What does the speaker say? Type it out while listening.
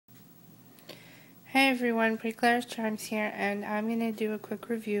Hey everyone, Pretty Claire's Charms here, and I'm going to do a quick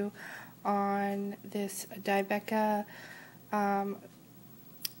review on this Debika Airdry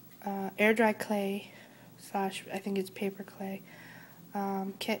clay / I think it's paper clay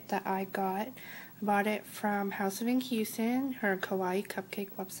kit that I got. I bought it from Houzofinkhouston, her kawaii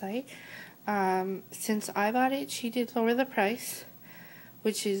cupcake website. Since I bought it, she did lower the price,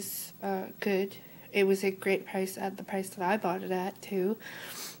 which is good. It was a great price at the price that I bought it at, too.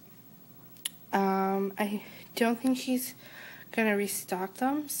 I don't think she's gonna restock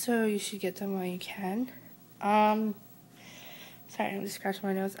them, so you should get them while you can. Sorry, I'm just scratching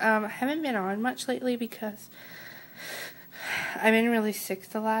my nose. I haven't been on much lately because I've been really sick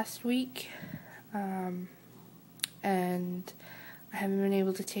the last week, and I haven't been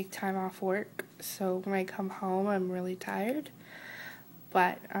able to take time off work, so when I come home, I'm really tired,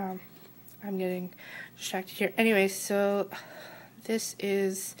 but, I'm getting distracted here. Anyway, so this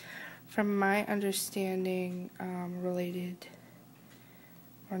is, from my understanding, related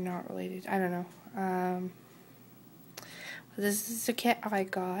or not related, I don't know. This is the kit I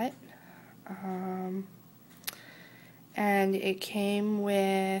got, and it came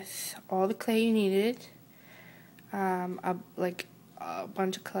with all the clay you needed, like a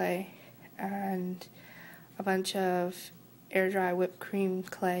bunch of clay, and a bunch of air-dry whipped cream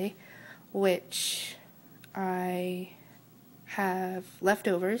clay, which I have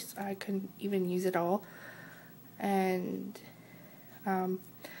leftovers. I couldn't even use it all, and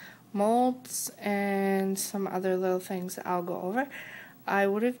molds and some other little things that I'll go over. I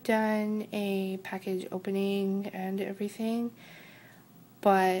would have done a package opening and everything,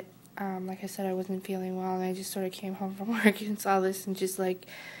 but like I said, I wasn't feeling well, and I just sort of came home from work and saw this and just like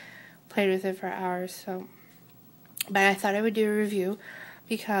played with it for hours. So, but I thought I would do a review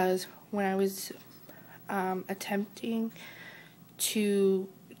because when I was attempting to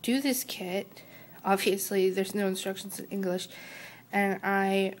do this kit, obviously there's no instructions in English, and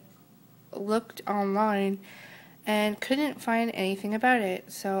I looked online and couldn't find anything about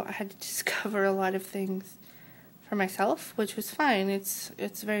it, so I had to discover a lot of things for myself, which was fine. It's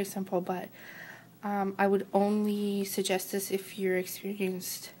very simple, but I would only suggest this if you're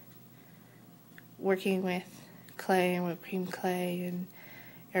experienced working with clay and whipped cream clay and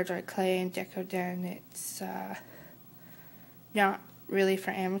air dry clay and deco den. It's not really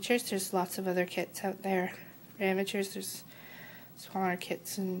for amateurs. There's lots of other kits out there for amateurs. There's smaller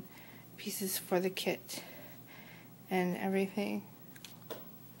kits and pieces for the kit and everything.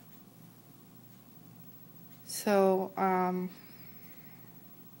 So,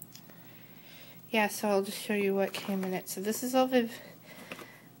 yeah, so I'll just show you what came in it. So this is all the,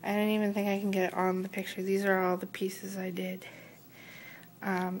 I don't even think I can get it on the picture. These are all the pieces I did.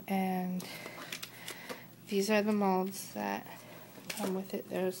 And these are the molds that come with it.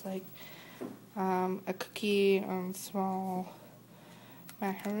 There's like a cookie, small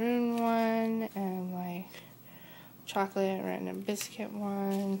macaroon one, and like chocolate random biscuit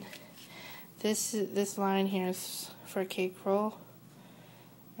one. This line here is for a cake roll,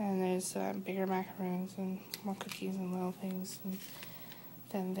 and there's bigger macaroons and more cookies and little things. And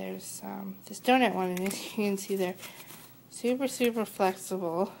then there's this donut one, and as you can see, they're super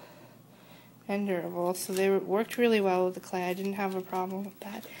flexible and durable, so they worked really well with the clay. I didn't have a problem with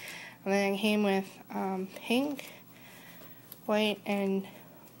that. And then it came with pink, white, and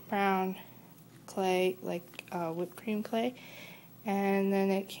brown clay, like whipped cream clay, and then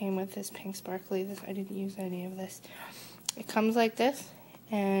it came with this pink sparkly. I didn't use any of this. It comes like this,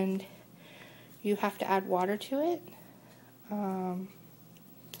 and you have to add water to it.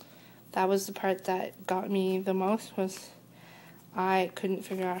 That was the part that got me the most, was I couldn't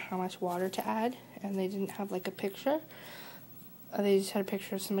figure out how much water to add, and they didn't have like a picture. They just had a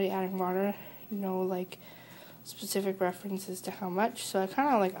picture of somebody adding water, no like specific references to how much. So I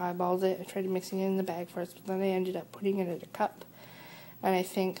kind of like eyeballed it. I tried mixing it in the bag first, but then I ended up putting it in a cup. And I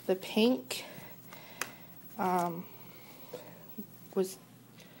think the pink was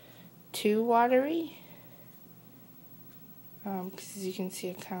too watery, because as you can see,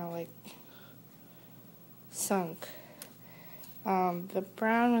 it kind of like sunk. The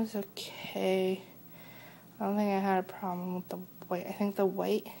brown was okay. I don't think I had a problem with the white. I think the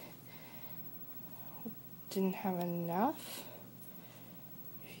white didn't have enough,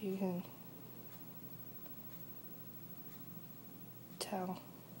 if you can tell.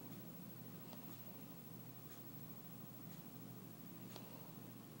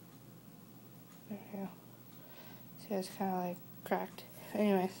 There we go. See, it's kind of like cracked.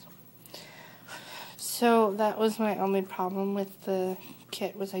 Anyways, so that was my only problem with the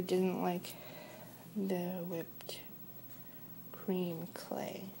kit, was I didn't like the whipped cream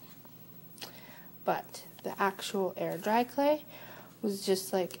clay. but the actual Airdry clay was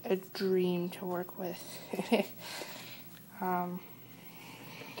just like a dream to work with.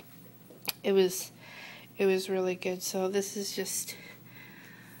 It was really good. So this is just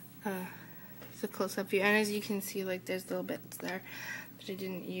it's a close-up view, and as you can see, like, there's little bits there that I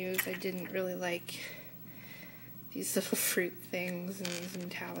didn't use. I didn't really like these little fruit things and these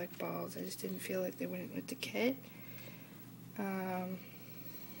metallic balls. I just didn't feel like they went with the kit. But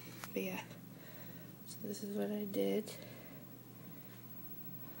yeah, so this is what I did.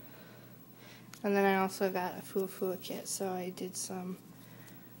 And then I also got a Fua kit, so I did some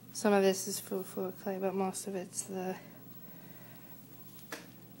of this is Fua clay, but most of it's the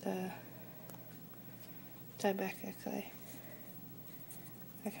Debika clay.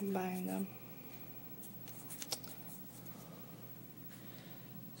 I combined them.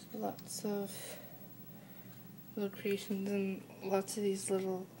 So lots of little creations and lots of these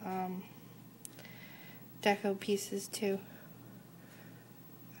little deco pieces too.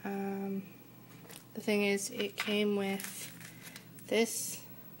 The thing is, it came with this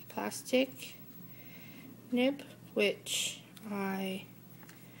plastic nib, which I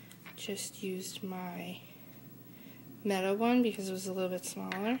just used my metal one because it was a little bit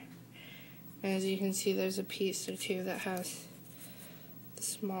smaller. And as you can see, there's a piece or two that has the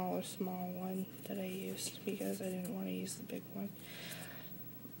small one that I used because I didn't want to use the big one.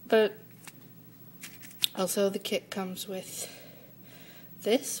 But also the kit comes with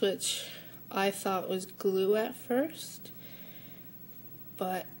this, which I thought was glue at first,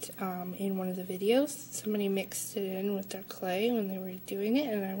 but in one of the videos somebody mixed it in with their clay when they were doing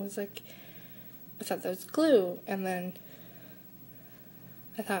it, and I was like, I thought that was glue, and then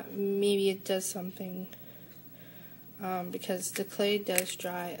I thought maybe it does something because the clay does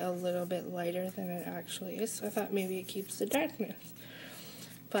dry a little bit lighter than it actually is, so I thought maybe it keeps the darkness,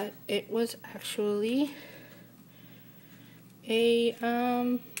 but it was actually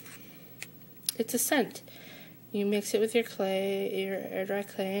it's a scent. You mix it with your clay, your Airdry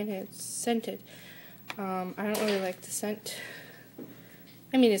clay, and it's scented. I don't really like the scent.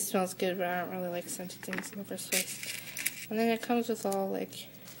 I mean, it smells good, but I don't really like scented things in the first place. And then it comes with all, like,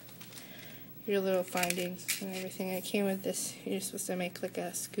 your little findings and everything. It came with this. You're supposed to make, like,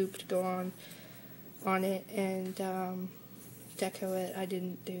 a scoop to go on it and deco it. I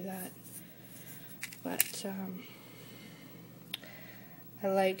didn't do that. But I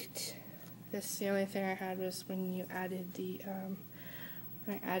liked this. The only thing I had was when you added the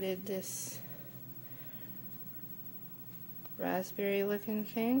when I added this raspberry looking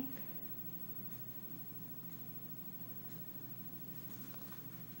thing.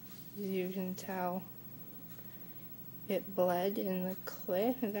 As you can tell, it bled in the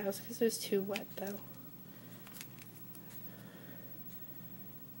clay, and that was because it was too wet though.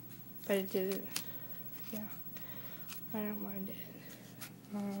 But it didn't, yeah, I don't mind it.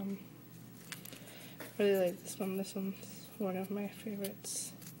 Really like this one. This one's one of my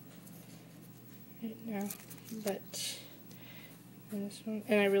favorites right now. But and this one,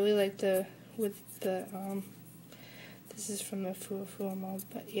 and I really like the this is from the Fua mold.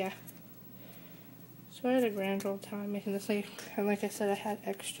 But yeah, so I had a grand old time making this. And like I said, I had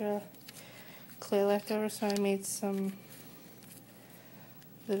extra clay left over, so I made some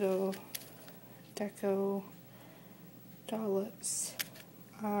little deco dollops.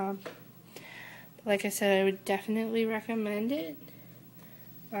 Like I said, I would definitely recommend it.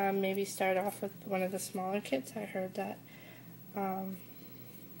 Maybe start off with one of the smaller kits. I heard that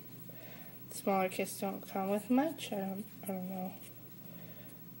smaller kits don't come with much. I don't know.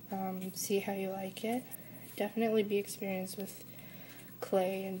 See how you like it. Definitely be experienced with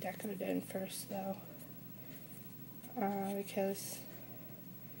clay and deco den first, though, because,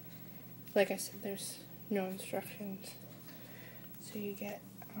 like I said, there's no instructions, so you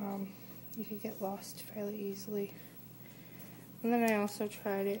could get lost fairly easily. And then I also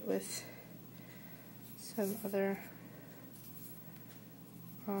tried it with some other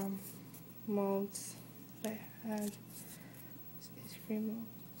molds that I had, ice cream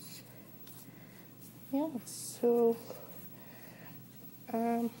molds. Yeah, so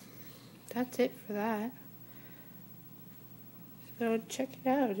that's it for that. So check it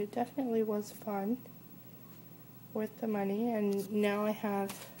out. It definitely was fun, worth the money, and now I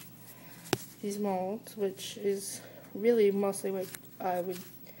have these molds, which is really mostly what I would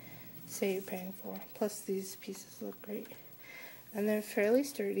say you're paying for. Plus these pieces look great. And they're fairly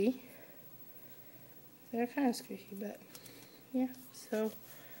sturdy. They're kind of squeaky, but yeah. So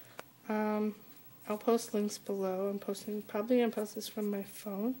I'll post links below. I'm probably gonna post this from my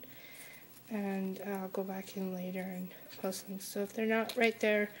phone, and I'll go back in later and post links. So if they're not right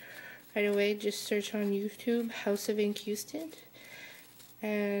there right away, just search on YouTube, Houzofinkhouston,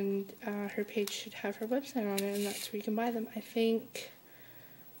 and her page should have her website on it, and that's where you can buy them. I think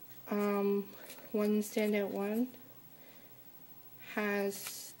One Standout One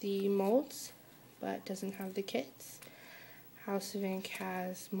has the molds, but doesn't have the kits. House of Ink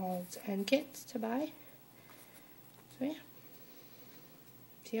has molds and kits to buy. So yeah,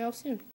 see y'all soon.